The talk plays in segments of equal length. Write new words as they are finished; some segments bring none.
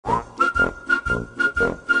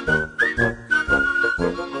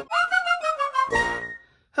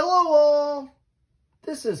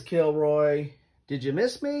is Kilroy. Did you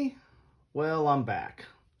miss me? Well, I'm back.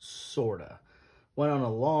 Sorta. Went on a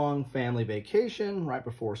long family vacation right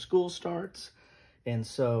before school starts. And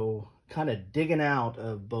so kind of digging out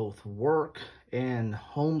of both work and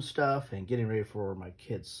home stuff and getting ready for my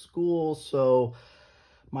kids' school. So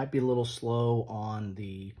might be a little slow on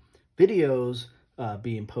the videos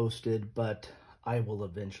being posted, but I will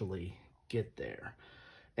eventually get there.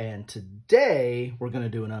 And today we're going to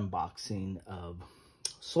do an unboxing of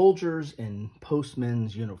soldiers in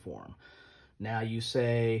Postmen's uniform. Now you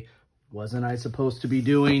say, wasn't I supposed to be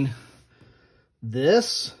doing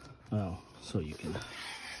this? Oh, so you can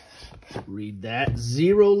read that.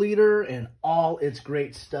 0 liter and all its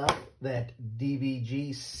great stuff that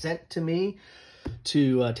DVG sent to me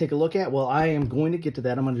to take a look at. Well, I am going to get to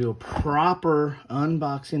that. I'm going to do a proper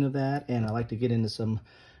unboxing of that, and I like to get into some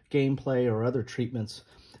gameplay or other treatments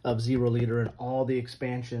of 0 liter and all the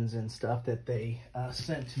expansions and stuff that they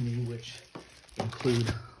sent to me, which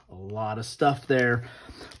include a lot of stuff there.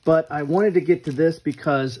 But I wanted to get to this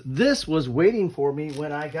because this was waiting for me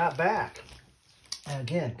when I got back. And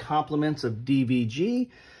again, compliments of DVG.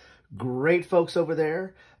 Great folks over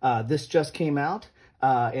there. This just came out.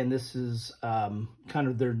 And this is kind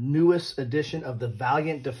of their newest edition of the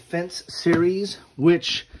Valiant Defense Series,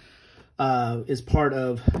 which is part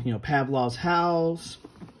of, Pavlov's House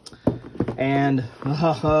and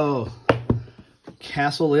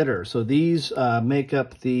Castle Itter. So these make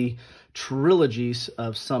up the trilogies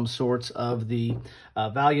of some sorts of the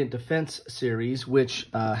Valiant Defense Series, which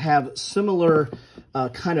have similar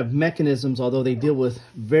kind of mechanisms, although they deal with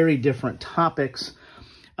very different topics.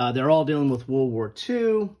 They're all dealing with World War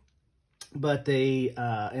II, but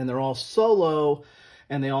and they're all solo,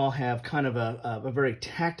 and they all have kind of a very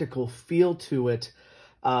tactical feel to it.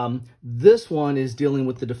 This one is dealing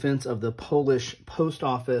with the defense of the Polish post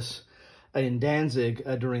office in Danzig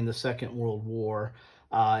during the Second World War.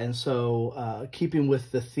 And so keeping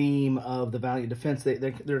with the theme of the Valiant Defense,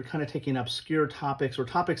 they're kind of taking obscure topics or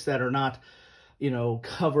topics that are not,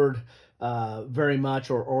 covered very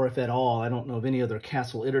much, or if at all. I don't know of any other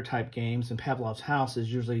Castle Itter type games, and Pavlov's House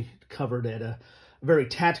is usually covered at a very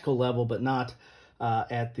tactical level, but not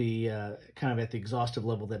at the kind of at the exhaustive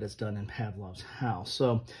level that it's done in Pavlov's House.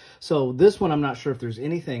 So this one, I'm not sure if there's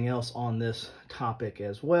anything else on this topic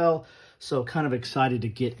as well. So kind of excited to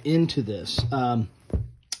get into this.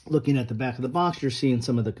 Looking at the back of the box, you're seeing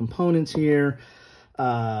some of the components here,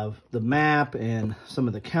 the map and some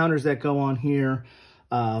of the counters that go on here.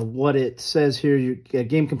 What it says here, your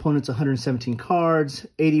game components, 117 cards,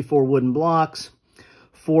 84 wooden blocks,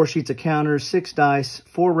 4 sheets of counters, 6 dice,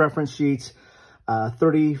 4 reference sheets,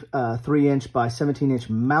 33-inch by 17-inch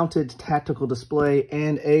mounted tactical display,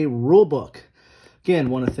 and a rule book. Again,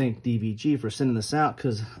 want to thank DVG for sending this out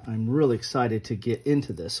because I'm really excited to get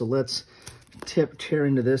into this. So let's tear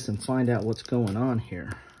into this and find out what's going on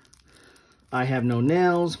here. I have no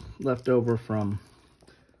nails left over from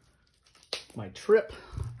my trip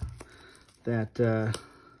that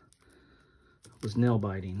was nail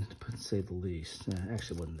biting, to say the least.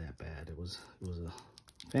 Actually, wasn't that bad. It was a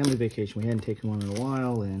family vacation. We hadn't taken one in a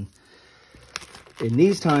while, and in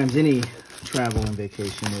these times, any travel and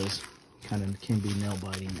vacation can be nail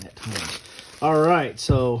biting at times. All right,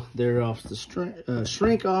 so they're off the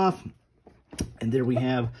shrink off, and there we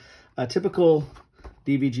have a typical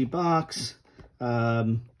DVG box. It's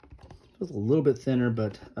a little bit thinner,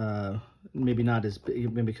 but maybe not as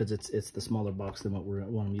big, maybe because it's the smaller box than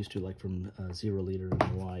what I'm used to, like from 0 liter and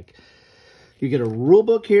the like. You get a rule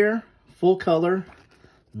book here, full color,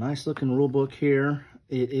 nice looking rule book here.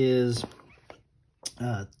 It is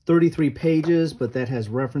 33 pages, but that has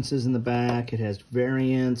references in the back. It has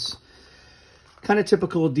variants, kind of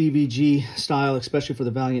typical DVG style, especially for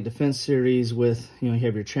the Valiant Defense Series, with, you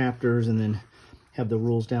have your chapters and then have the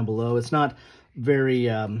rules down below. It's not very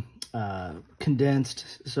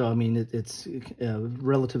condensed, so I mean it's a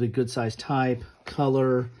relatively good size type.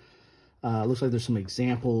 Color, looks like there's some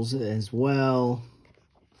examples as well,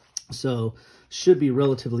 so should be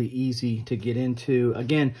relatively easy to get into.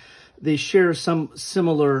 Again, they share some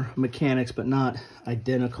similar mechanics, but not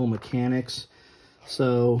identical mechanics.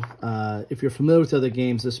 So if you're familiar with other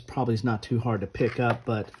games, this probably is not too hard to pick up,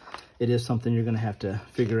 but it is something you're going to have to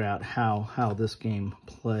figure out how this game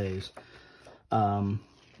plays.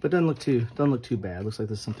 But doesn't look too bad. Looks like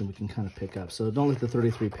this is something we can kind of pick up. So don't let the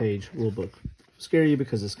 33-page rule book scare you,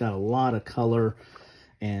 because it's got a lot of color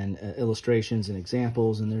and illustrations and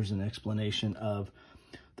examples, and there's an explanation of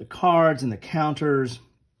the cards and the counters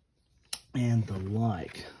and the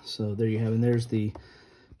like. So there you have, and there's the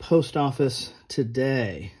post office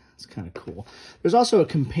today. It's kind of cool. There's also a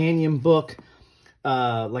companion book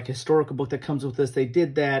like a historical book that comes with this. They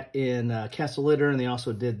did that in Castle Litter, and they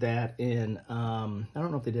also did that in, I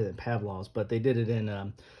don't know if they did it in Pavlov's, but they did it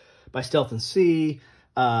in By Stealth and Sea.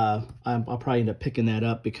 I'll probably end up picking that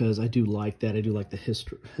up because I do like that. I do like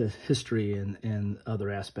the history and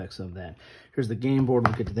other aspects of that. Here's the game board.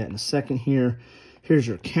 We'll get to that in a second here. Here's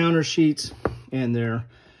your counter sheets, and they're,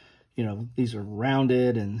 you know, these are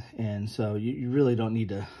rounded, and so you really don't need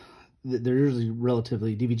to. They're usually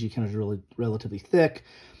relatively, DVG counters are really relatively thick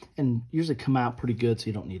and usually come out pretty good, so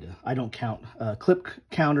you don't need to. I don't count clip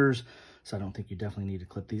counters, so I don't think you definitely need to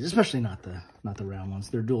clip these, especially not the round ones.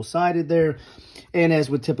 They're dual-sided there, and as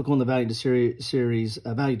with typical in the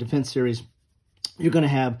Valiant Defense Series, you're going to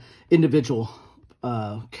have individual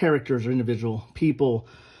characters or individual people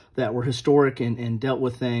that were historic and dealt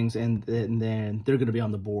with things, and then they're going to be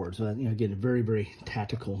on the board. So, you know, again, a very, very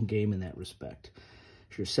tactical game in that respect.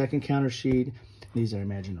 Here's your second counter sheet. These, I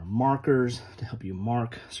imagine, are markers to help you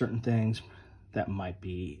mark certain things. That might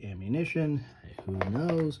be ammunition. Who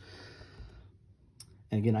knows?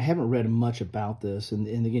 And again, I haven't read much about this. And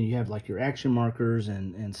again, you have like your action markers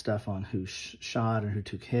and stuff on who shot and who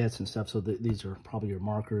took hits and stuff. So these are probably your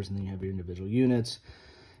markers. And then you have your individual units.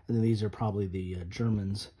 And then these are probably the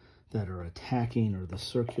Germans that are attacking, or the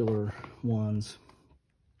circular ones.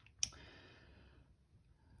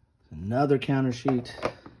 Another counter sheet,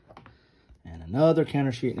 and another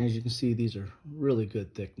counter sheet, and as you can see, these are really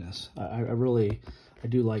good thickness. I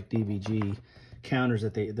do like DVG counters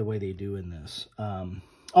that the way they do in this.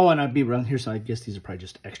 Oh, and I'd be around here, so I guess these are probably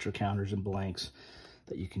just extra counters and blanks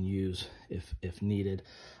that you can use if needed.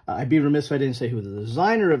 I'd be remiss if I didn't say who the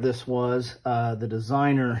designer of this was. The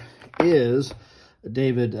designer is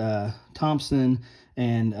David Thompson,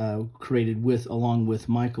 and created along with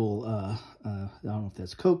Michael, I don't know if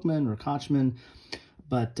that's Kochman or Kochman,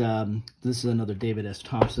 but this is another David S.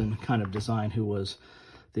 Thompson kind of design, who was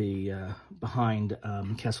the behind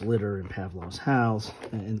Castle Litter and Pavlov's House,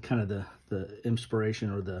 and kind of the inspiration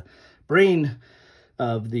or the brain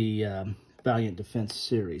of the Valiant Defense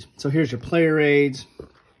Series. So here's your player aids.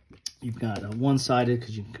 You've got one-sided,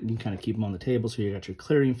 because you can kind of keep them on the table. So you got your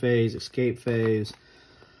clearing phase, escape phase,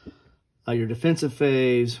 your defensive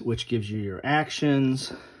phase, which gives you your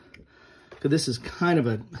actions. Because this is kind of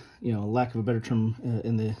a, you know, lack of a better term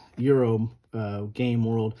in the Euro game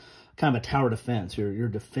world, kind of a tower defense. You're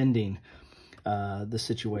defending the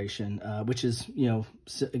situation, which is, you know,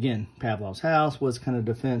 again, Pavlov's House was kind of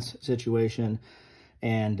a defense situation,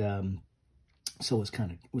 and so was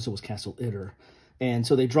Castle Litter. And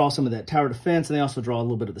so they draw some of that tower defense, and they also draw a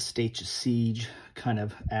little bit of the state of siege kind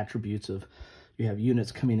of attributes of, you have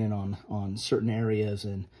units coming in on certain areas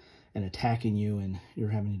and attacking you, and you're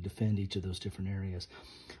having to defend each of those different areas.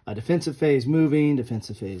 Defensive phase moving,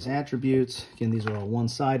 defensive phase attributes. Again, these are all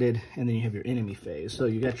one-sided, and then you have your enemy phase. So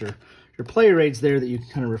you got your player aids there that you can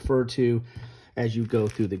kind of refer to as you go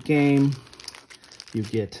through the game. You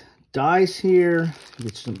get dice here. You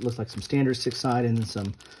get some, looks like some standard 6-sided, and then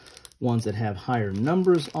some ones that have higher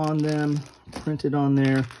numbers on them printed on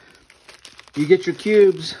there. You get your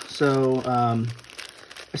cubes. So I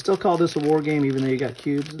still call this a war game, even though you got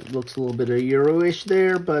cubes. It looks a little bit of Euro-ish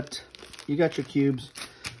there, but you got your cubes.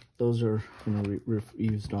 Those are, you know,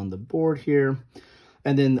 used on the board here.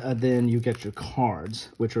 And then you get your cards,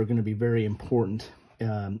 which are going to be very important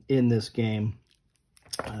in this game.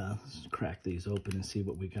 Let's crack these open and see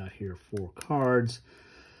what we got here for cards.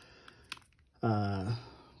 Don't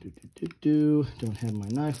have my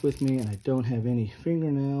knife with me, and I don't have any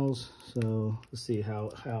fingernails, so let's see how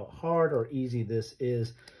hard or easy this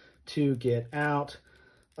is to get out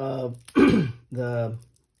of the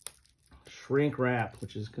shrink wrap,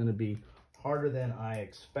 which is going to be harder than I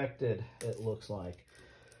expected. It looks like.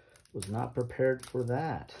 Was not prepared for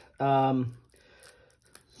that. Well,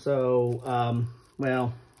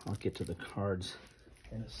 I'll get to the cards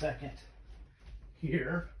in a second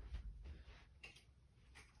here.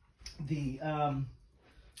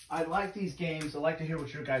 I like these games. I'd like to hear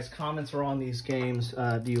what your guys' comments are on these games.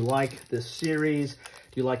 Do you like this series?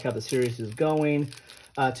 Do you like how the series is going?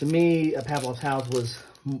 To me, Pavlov's House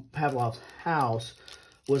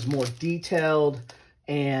was more detailed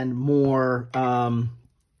and more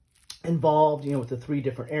involved, you know, with the 3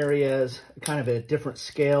 different areas, kind of at different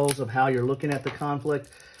scales of how you're looking at the conflict.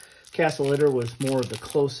 Castle Litter was more of the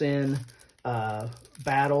close-in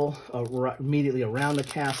battle immediately around the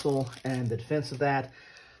castle and the defense of that.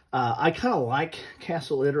 I kind of like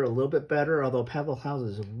Castle Litter a little bit better, although Pavlov's House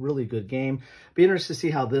is a really good game. Be interested to see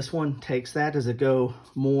how this one takes that. Does it go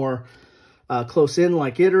more close in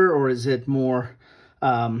like Itter, or is it more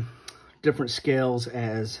different scales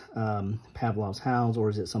as Pavlov's House, or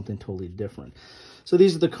is it something totally different? So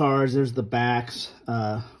these are the cards. There's the backs.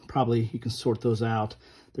 Probably you can sort those out.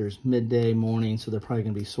 There's midday, morning, so they're probably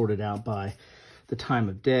going to be sorted out by the time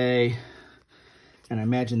of day. And I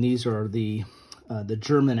imagine these are the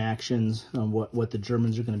German actions on what the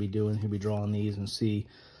Germans are going to be doing. He'll be drawing these and see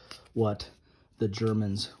what the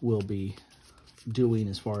Germans will be doing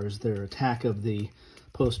as far as their attack of the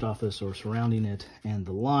post office or surrounding it and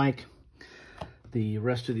the like. The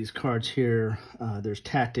rest of these cards here, there's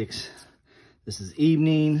tactics. This is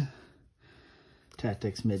evening,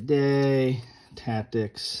 tactics midday,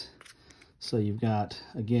 tactics. So you've got,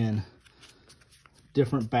 again,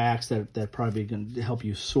 different backs that probably going to help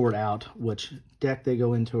you sort out which deck they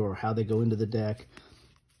go into or how they go into the deck.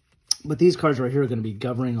 But these cards right here are going to be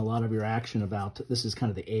governing a lot of your action about, this is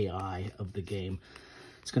kind of the AI of the game.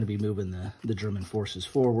 It's going to be moving the German forces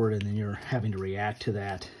forward, and then you're having to react to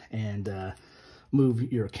that and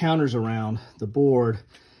move your counters around the board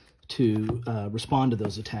to respond to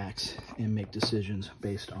those attacks and make decisions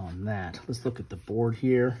based on that. Let's look at the board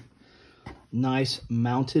here. Nice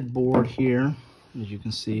mounted board here. As you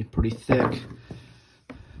can see, pretty thick.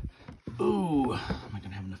 Ooh, am I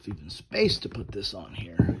going to have enough even space to put this on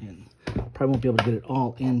here? And probably won't be able to get it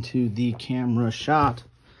all into the camera shot.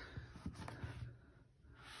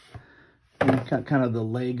 And you've got kind of the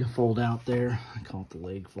leg fold out there. I call it the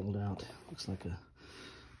leg fold out. Looks like a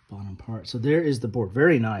bottom part. So there is the board.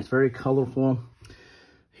 Very nice, very colorful.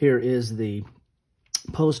 Here is the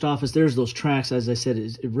post office. There's those tracks, as I said,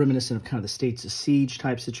 is reminiscent of kind of the States of Siege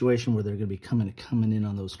type situation where they're going to be coming in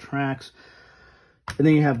on those tracks. And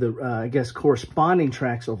then you have the, I guess, corresponding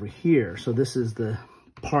tracks over here. So this is the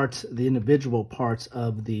parts, the individual parts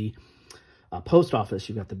of the post office.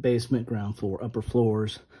 You've got the basement, ground floor, upper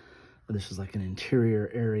floors. This is like an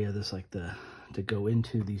interior area. This like to go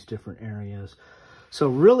into these different areas. So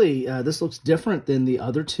really, this looks different than the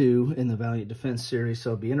other two in the Valiant Defense series.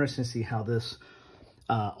 So it'll be interesting to see how this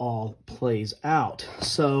all plays out.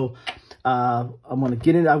 So I'm going to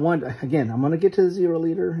get into, I'm going to get to the 0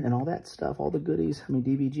 liter and all that stuff, all the goodies. I mean,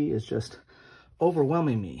 DVG is just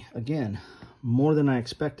overwhelming me. Again, more than I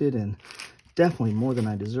expected and definitely more than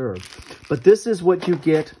I deserve. But this is what you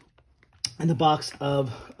get in the box of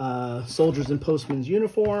Soldiers and Postmen's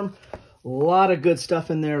uniform. A lot of good stuff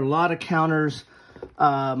in there, a lot of counters.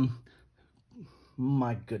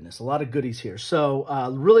 My goodness, a lot of goodies here.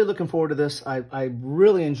 So really looking forward to this. I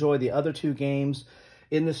really enjoy the other two games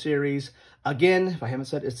in the series. Again, if I haven't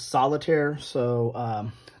said, it's solitaire.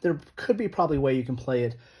 So there could be probably a way you can play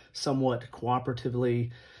it somewhat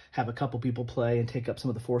cooperatively, have a couple people play and take up some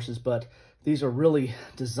of the forces. But these are really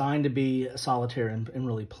designed to be solitaire and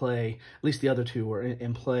really play, at least the other two are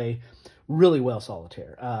and play really well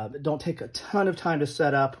solitaire. Don't take a ton of time to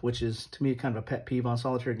set up, which is, to me, kind of a pet peeve on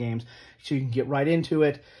solitaire games. So you can get right into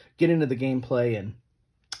it, get into the gameplay, and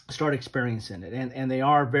start experiencing it. And they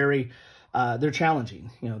are very, they're challenging.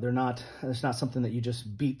 You know, it's not something that you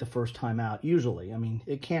just beat the first time out, usually. I mean,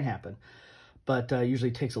 it can happen, but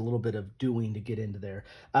usually takes a little bit of doing to get into there.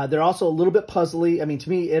 They're also a little bit puzzly. I mean, to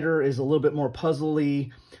me, Iter is a little bit more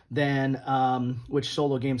puzzly than which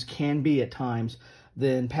solo games can be at times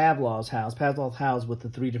than Pavlov's House. Pavlov's House with the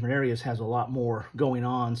 3 different areas has a lot more going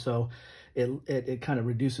on, so it kind of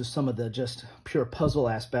reduces some of the just pure puzzle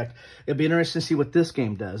aspect. It'll be interesting to see what this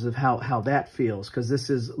game does, of how that feels, because this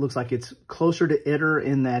looks like it's closer to Iter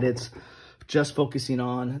in that it's just focusing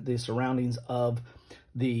on the surroundings of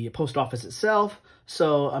the post office itself.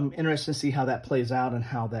 So I'm interested to see how that plays out and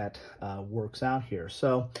how that works out here.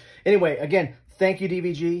 So anyway, again, thank you,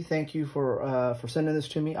 DVG. Thank you for sending this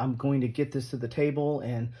to me. I'm going to get this to the table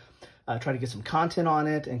and try to get some content on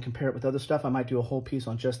it and compare it with other stuff. I might do a whole piece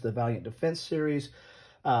on just the Valiant Defense series,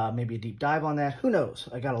 maybe a deep dive on that. Who knows?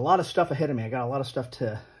 I got a lot of stuff ahead of me. I got a lot of stuff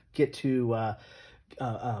to get to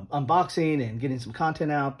unboxing and getting some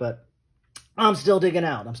content out, but I'm still digging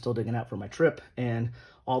out. I'm still digging out for my trip and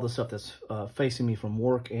all the stuff that's facing me from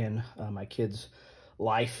work and my kids'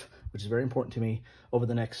 life, which is very important to me over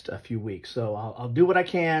the next few weeks. So I'll do what I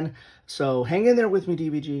can. So hang in there with me,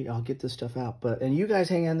 DVG. I'll get this stuff out. And you guys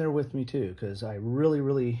hang in there with me too, because I really,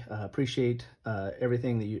 really appreciate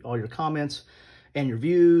everything that all your comments and your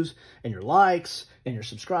views and your likes and your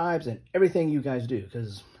subscribes and everything you guys do,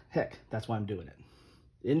 because heck, that's why I'm doing it.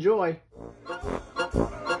 Enjoy.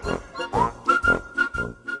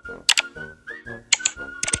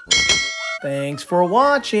 Thanks for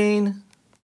watching.